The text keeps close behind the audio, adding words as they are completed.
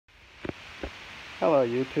Hello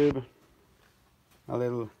YouTube, a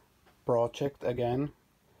little project again.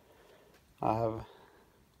 I have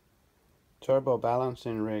turbo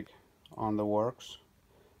balancing rig on the works.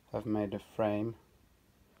 I've made a frame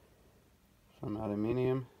from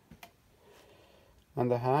aluminium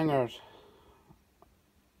and the hangers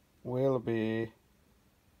will be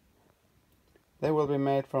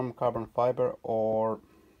made from carbon fiber or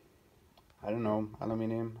I don't know,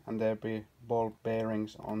 aluminium, and there'll be ball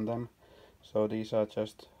bearings on them. So these are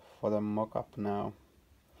just for the mock-up now.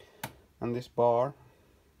 And this bar,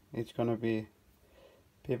 it's gonna be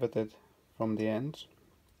pivoted from the ends,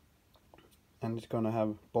 and it's gonna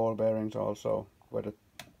have ball bearings also,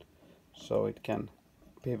 so it can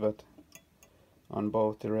pivot on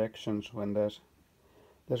both directions when there's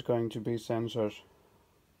going to be sensors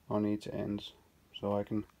on each ends, so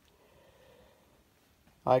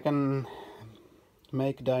I can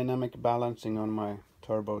make dynamic balancing on my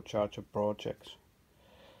turbocharger projects.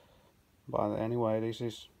 But anyway, this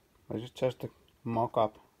is just a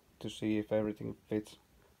mock-up to see if everything fits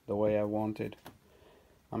the way I wanted.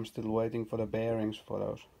 I'm still waiting for the bearings for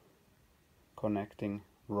those connecting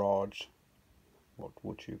rods. What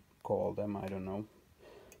would you call them? I don't know.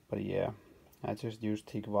 But yeah, I just use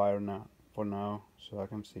thick wire now for now, so I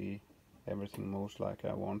can see everything moves like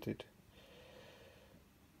I want it,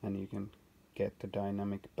 and you can get the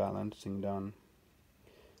dynamic balancing done.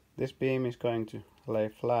 This beam is going to lay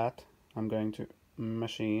flat. I'm going to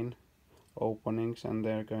machine openings and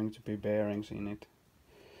there are going to be bearings in it.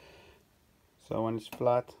 So when it's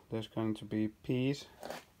flat, there's going to be piece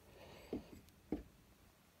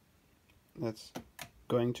that's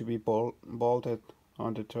going to be bolted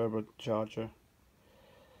on the turbocharger.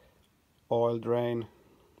 Oil drain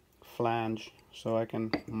flange, so I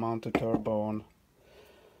can mount the turbo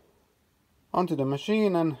onto the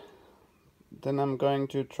machine, and then I'm going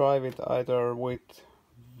to drive it either with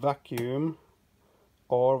vacuum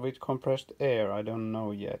or with compressed air. I don't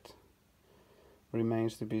know yet.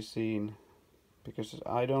 Remains to be seen, because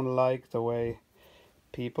I don't like the way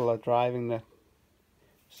people are driving the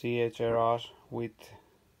CHRRs with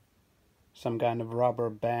some kind of rubber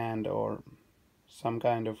band or some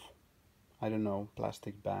kind of, I don't know,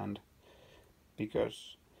 plastic band,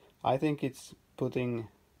 because I think it's putting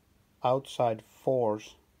outside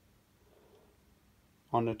force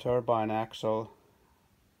on the turbine axle,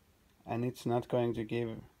 and it's not going to give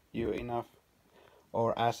you enough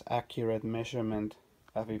or as accurate measurement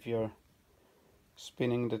as if you're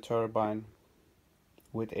spinning the turbine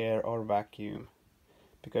with air or vacuum,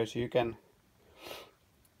 because you can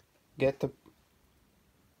get the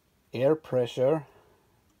air pressure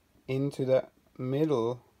into the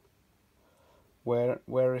middle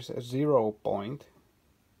where is a 0 point.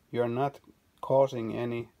 You're not causing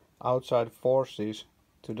any outside forces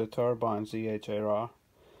to the turbine CHRR,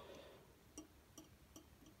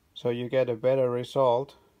 so you get a better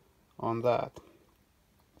result on that.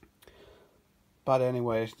 But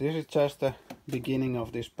anyways, this is just the beginning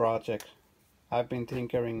of this project. I've been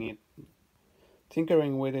tinkering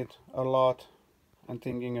with it a lot and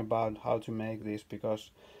thinking about how to make this,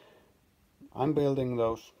 because I'm building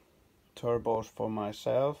those turbos for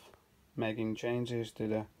myself, making changes to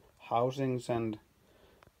the housings and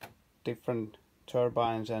different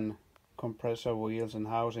turbines and compressor wheels and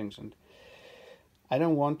housings, and I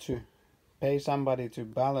don't want to pay somebody to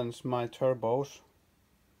balance my turbos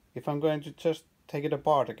if I'm going to just take it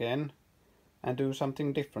apart again and do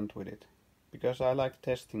something different with it, because I like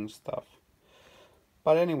testing stuff.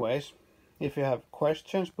 But anyways, if you have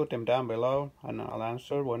questions, put them down below and I'll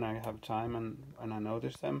answer when I have time and when I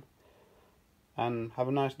notice them. And have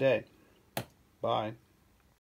a nice day. Bye.